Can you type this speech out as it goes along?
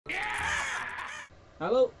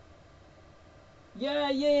Hello? Yeah,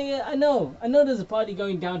 I know there's a party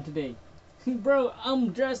going down today. Bro,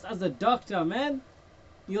 I'm dressed as a doctor, man.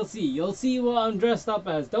 You'll see what I'm dressed up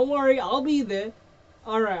as. Don't worry, I'll be there.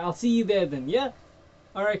 Alright, I'll see you there then, yeah?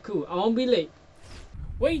 Alright, cool, I won't be late.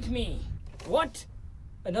 Wait me! What?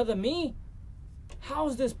 Another me?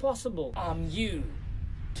 How's this possible? I'm you.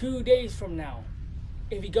 2 days from now.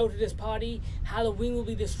 If you go to this party, Halloween will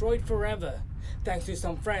be destroyed forever. Thanks to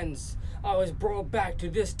some friends, I was brought back to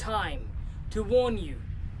this time to warn you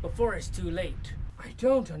before it's too late. I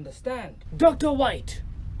don't understand. Dr. White!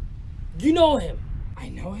 You know him? I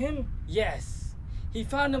know him? Yes. He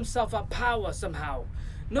found himself a power somehow.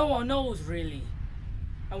 No one knows really.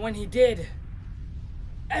 And when he did,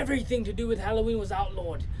 everything to do with Halloween was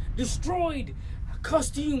outlawed, destroyed.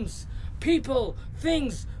 Costumes, people,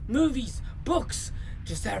 things, movies, books,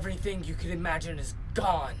 just everything you could imagine is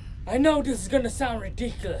gone. I know this is gonna sound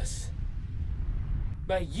ridiculous,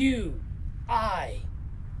 but I,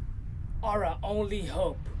 are our only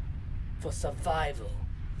hope for survival.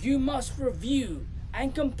 You must review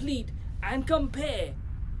and complete and compare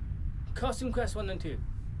Costume Quest 1 and 2.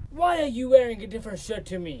 Why are you wearing a different shirt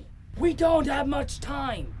to me? We don't have much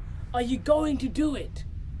time. Are you going to do it?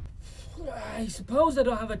 I suppose I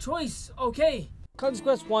don't have a choice. Okay. Costume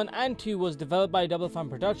Quest 1 and 2 was developed by Double Fine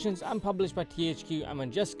Productions and published by THQ and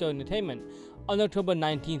Majesco Entertainment on October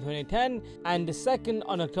 19, 2010, and the second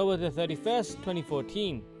on October the 31st,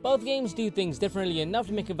 2014. Both games do things differently enough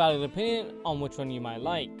to make a valid opinion on which one you might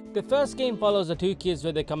like. The first game follows the two kids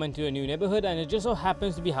where they come into a new neighborhood and it just so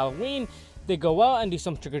happens to be Halloween. They go out and do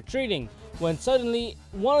some trick-or-treating, when suddenly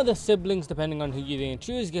one of the siblings, depending on who you then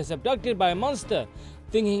choose, gets abducted by a monster,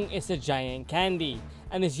 thinking it's a giant candy,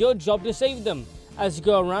 and it's your job to save them. As you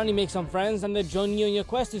go around, you make some friends and they join you in your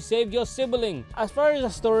quest to save your sibling. As far as the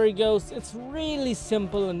story goes, it's really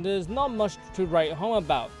simple and there's not much to write home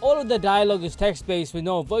about. All of the dialogue is text-based with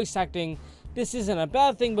no voice acting. This isn't a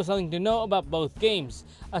bad thing, but something to know about both games.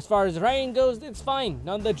 As far as the writing goes, it's fine.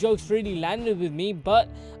 None of the jokes really landed with me, but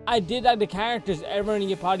I did like the characters. Everyone in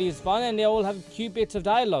your party is fun and they all have cute bits of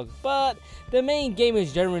dialogue. But the main game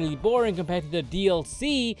is generally boring compared to the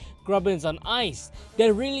DLC, Grubbins on Ice.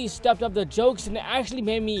 They really stepped up the jokes and it actually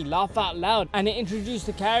made me laugh out loud. And it introduced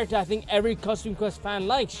the character I think every Costume Quest fan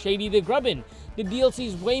likes, Shady the Grubbin. The DLC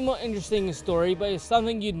is way more interesting in story, but it's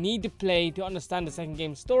something you need to play to understand the second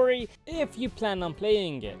game's story if you plan on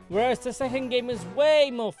playing it. Whereas the second game is way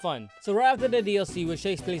more fun. So right after the DLC, which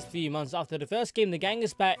takes place a few months after the first game, the gang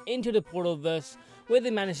is back into the Portalverse, where they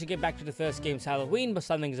manage to get back to the first game's Halloween, but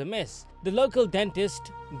something's amiss. The local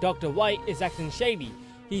dentist, Dr. White, is acting shady.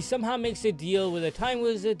 He somehow makes a deal with a time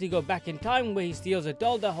wizard to go back in time, where he steals a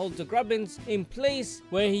doll that holds the Grubbins in place,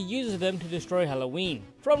 where he uses them to destroy Halloween.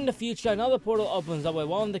 From the future, another portal opens up where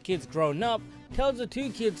one of the kids grown up tells the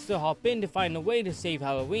two kids to hop in to find a way to save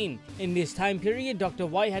Halloween. In this time period, Dr.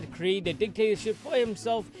 White had created a dictatorship for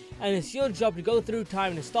himself, and it's your job to go through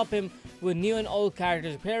time to stop him, with new and old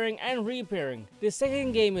characters appearing and reappearing. The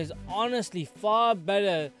second game is honestly far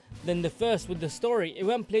better than the first with the story. It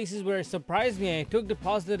went places where it surprised me and it took the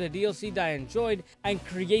parts of the DLC that I enjoyed and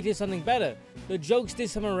created something better. The jokes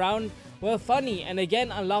this time around were funny, and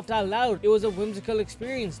again I laughed out loud. It was a whimsical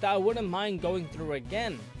experience that I wouldn't mind going through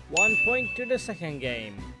again. 1 point to the second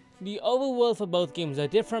game. The overworld for both games are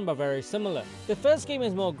different but very similar. The first game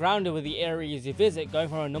is more grounded with the areas you visit, going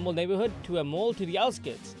from a normal neighborhood to a mall to the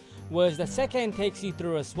outskirts. Whereas the second takes you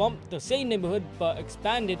through a swamp, the same neighborhood but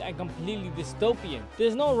expanded and completely dystopian.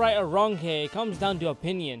 There's no right or wrong here, it comes down to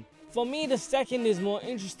opinion. For me, the second is more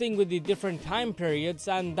interesting with the different time periods,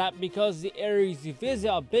 and that because the areas you visit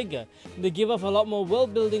are bigger. They give off a lot more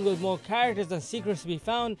world building with more characters and secrets to be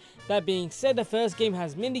found. That being said, the first game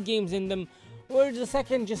has mini games in them, whereas the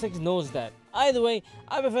second just ignores that. Either way,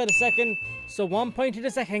 I prefer the second, so 1 point to the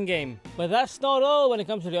second game. But that's not all. When it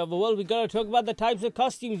comes to the overworld, we gotta talk about the types of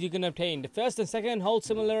costumes you can obtain. The first and second hold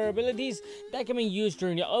similar abilities that can be used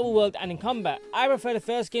during the overworld and in combat. I prefer the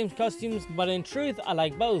first game's costumes, but in truth, I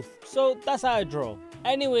like both. So that's how I draw.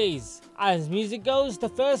 Anyways, as music goes, the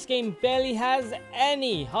first game barely has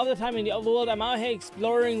any. Half the time in the overworld, I'm out here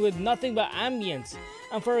exploring with nothing but ambience.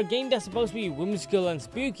 And for a game that's supposed to be whimsical and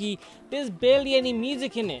spooky, there's barely any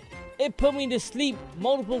music in it. It put me to sleep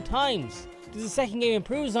multiple times. The second game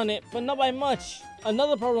improves on it, but not by much.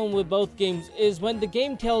 Another problem with both games is when the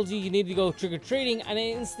game tells you need to go trick-or-treating and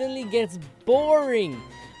it instantly gets boring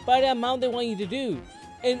by the amount they want you to do.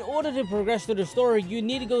 In order to progress through the story, you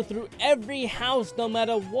need to go through every house no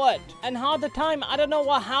matter what. And half the time, I don't know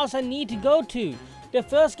what house I need to go to. The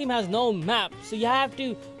first game has no map, so you have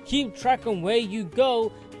to keep track on where you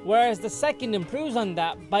go whereas the second improves on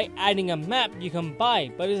that by adding a map you can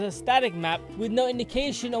buy, but it's a static map with no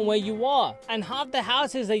indication on where you are. And half the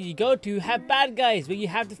houses that you go to have bad guys where you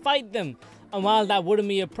have to fight them. And while that wouldn't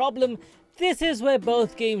be a problem, this is where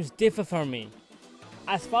both games differ from me.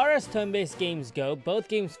 As far as turn-based games go, both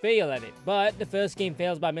games fail at it, but the first game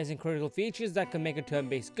fails by missing critical features that can make a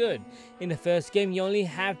turn-based good. In the first game, you only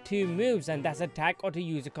have 2 moves, and that's attack or to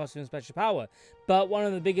use a costume special power. But one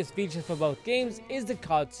of the biggest features for both games is the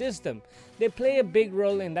card system. They play a big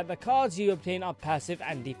role in that the cards you obtain are passive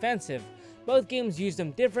and defensive. Both games use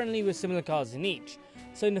them differently with similar cards in each.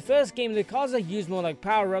 So in the first game, the cards are used more like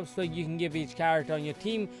power-ups, where you can give each character on your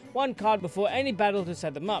team 1 card before any battle to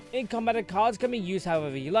set them up. In combat, the cards can be used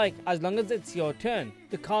however you like, as long as it's your turn.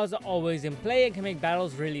 The cards are always in play and can make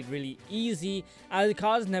battles really easy, as the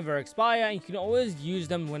cards never expire and you can always use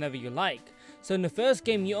them whenever you like. So in the first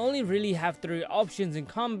game, you only really have 3 options in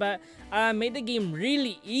combat, and I made the game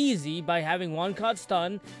really easy by having 1 card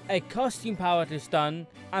stun, a costume power to stun,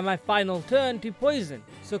 and my final turn to poison.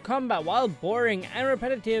 So combat, while boring and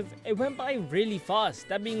repetitive, it went by really fast.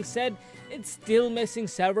 That being said, it's still missing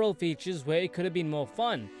several features where it could have been more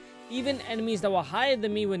fun. Even enemies that were higher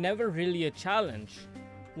than me were never really a challenge.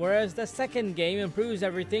 Whereas the second game improves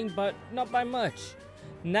everything, but not by much.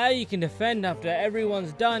 Now you can defend after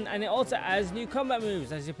everyone's done, and it also adds new combat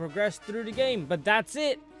moves as you progress through the game, but that's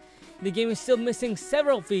it. The game is still missing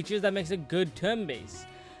several features that makes it good turn-based.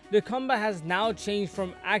 The combat has now changed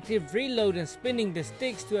from active reload and spinning the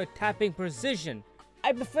sticks to a tapping precision.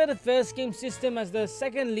 I prefer the first game system, as the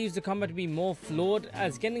second leaves the combat to be more flawed,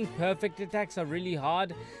 as getting perfect attacks are really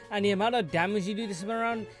hard and the amount of damage you do this time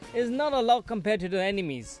around is not a lot compared to the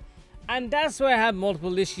enemies. And that's where I have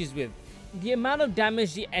multiple issues with. The amount of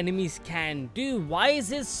damage the enemies can do, why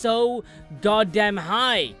is it so goddamn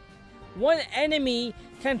high? One enemy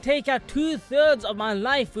can take out 2/3 of my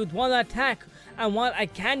life with 1 attack, and while I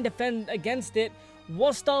can defend against it,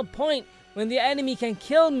 what's the point when the enemy can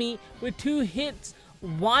kill me with 2 hits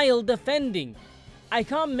while defending? I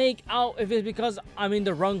can't make out if it's because I'm in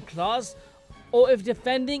the wrong class or if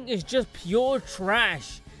defending is just pure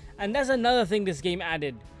trash. And that's another thing this game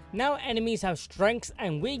added. Now enemies have strengths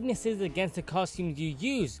and weaknesses against the costumes you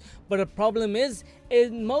use, but the problem is,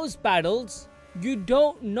 in most battles, you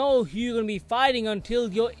don't know who you're going to be fighting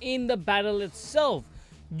until you're in the battle itself.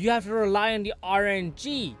 You have to rely on the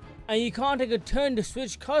RNG, and you can't take a turn to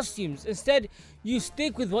switch costumes. Instead, you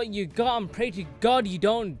stick with what you got and pray to God you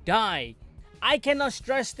don't die. I cannot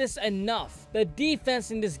stress this enough. The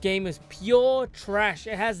defense in this game is pure trash.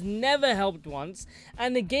 It has never helped once,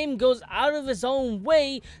 and the game goes out of its own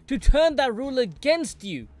way to turn that rule against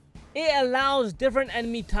you. It allows different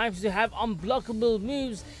enemy types to have unblockable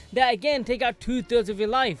moves that again take out 2/3 of your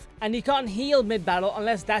life, and you can't heal mid-battle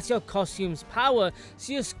unless that's your costume's power,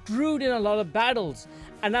 so you're screwed in a lot of battles.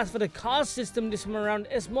 And as for the card system, this time around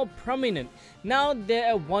is more prominent. Now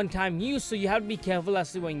they're a one-time use, so you have to be careful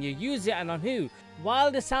as to when you use it and on who.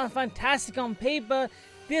 While this sounds fantastic on paper,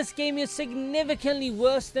 this game is significantly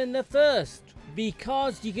worse than the first,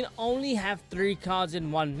 because you can only have 3 cards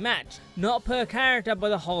in 1 match, not per character but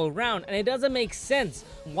the whole round, and it doesn't make sense.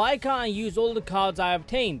 Why can't I use all the cards I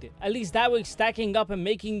obtained? At least that way stacking up and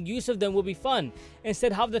making use of them will be fun.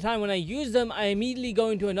 Instead, half the time when I use them, I immediately go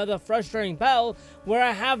into another frustrating battle where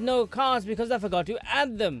I have no cards because I forgot to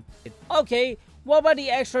add them. Okay, what about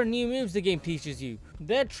the extra new moves the game teaches you?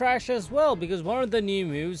 They're trash as well, because one of the new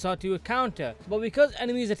moves are to a counter, but because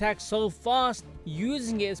enemies attack so fast,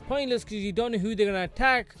 using it is pointless because you don't know who they're gonna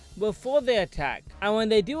attack before they attack, and when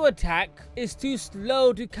they do attack, it's too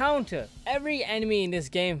slow to counter. Every enemy in this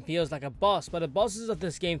game feels like a boss, but the bosses of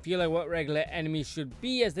this game feel like what regular enemies should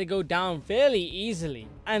be, as they go down fairly easily.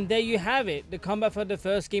 And there you have it, the combat for the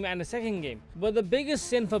first game and the second game. But the biggest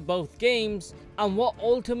sin for both games, and what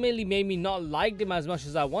ultimately made me not like them as much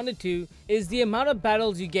as I wanted to, is the amount of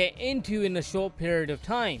battles you get into in a short period of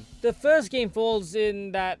time. The first game falls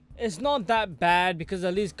in that it's not that bad because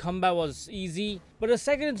at least combat was easy, but the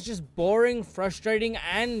second is just boring, frustrating,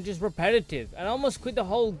 and just repetitive, and I almost quit the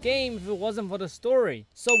whole game if it wasn't for the story.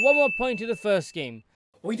 So one more point to the first game.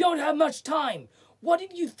 We don't have much time. What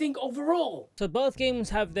did you think overall? So both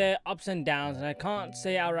games have their ups and downs, and I can't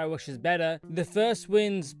say outright which is better. The first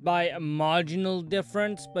wins by a marginal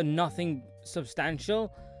difference, but nothing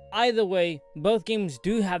substantial. Either way, both games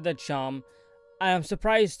do have their charm. I am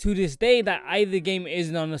surprised to this day that either game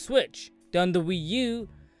isn't on the Switch. They're on the Wii U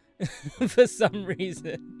for some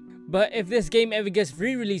reason. But if this game ever gets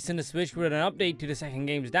re-released on the Switch with an update to the second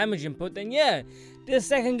game's damage input, then yeah, the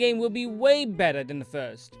second game will be way better than the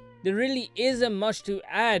first. There really isn't much to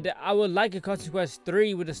add. I would like a Costume Quest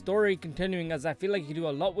 3 with the story continuing, as I feel like you can do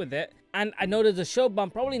a lot with it. And I know there's a show, but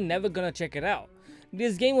I'm probably never gonna check it out.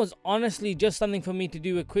 This game was honestly just something for me to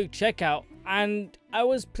do a quick checkout, and I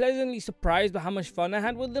was pleasantly surprised by how much fun I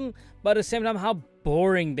had with them, but at the same time how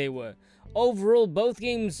boring they were. Overall, both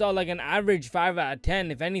games are like an average 5 out of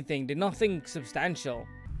 10, if anything. They're nothing substantial.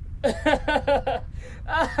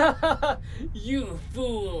 You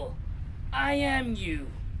fool! I am you,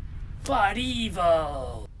 but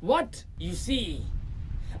evil! What? You see,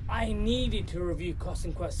 I needed to review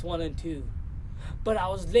Costume Quest 1 and 2, but I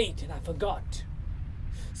was late and I forgot.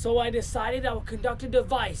 So I decided I would conduct a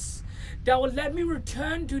device that would let me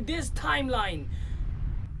return to this timeline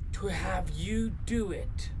to have you do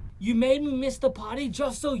it. You made me miss the party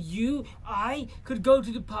just so I could go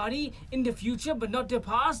to the party in the future but not the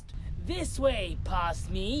past? This way, past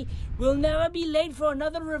me, we'll never be late for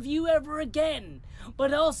another review ever again.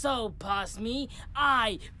 But also, past me,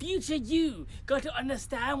 future you, got to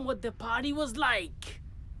understand what the party was like.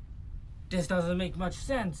 This doesn't make much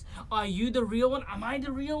sense. Are you the real one? Am I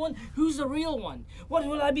the real one? Who's the real one? What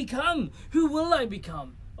will I become? Who will I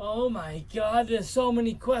become? Oh my god, there's so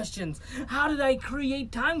many questions. How did I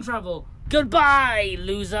create time travel? Goodbye,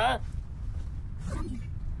 loser!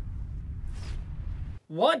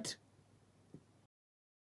 What?